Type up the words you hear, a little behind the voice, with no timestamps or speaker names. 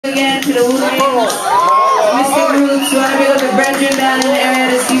Again to the Woodlands, Mystic Roots, want to pick up the brethren down in the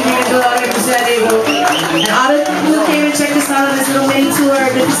area this evening and do a lot of San Diego. And all the people who came and checked us out on this little mini tour,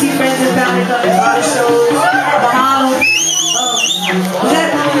 good to see friends and family coming, all the shows, Mahalo.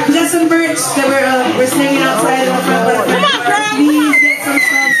 We got some merch that we're slinging outside in the front by the front. Please get some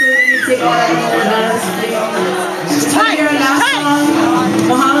stuff so we can take all that with us. Just hear our last song,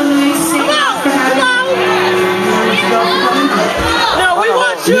 Mahalo Noise, sing out for having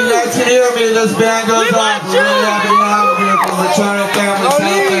You guys can hear me, this band goes on. We're really happy to have you here from the Toronto family out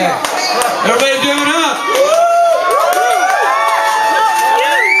there. Everybody give it up!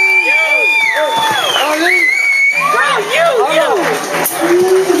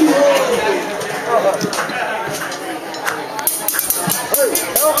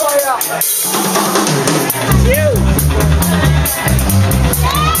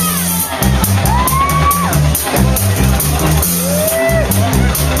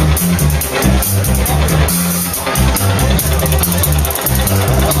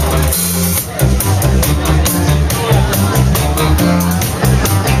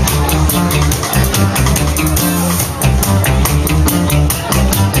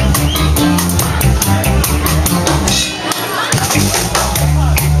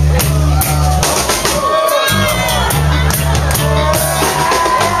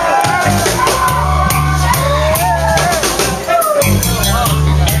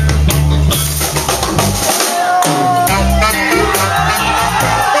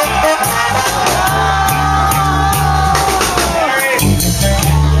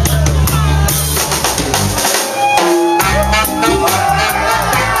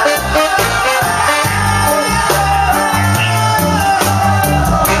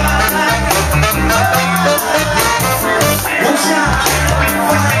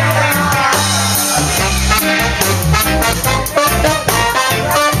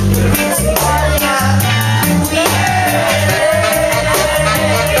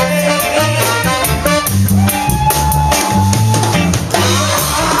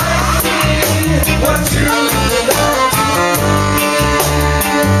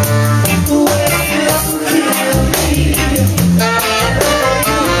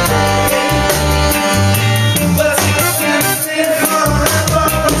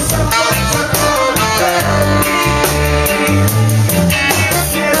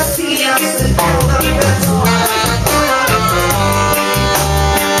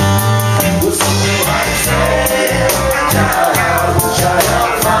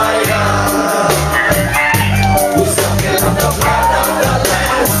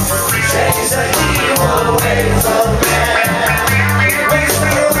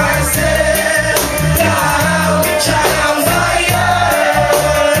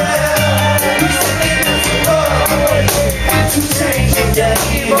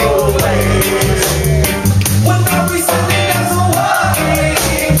 Evil ways.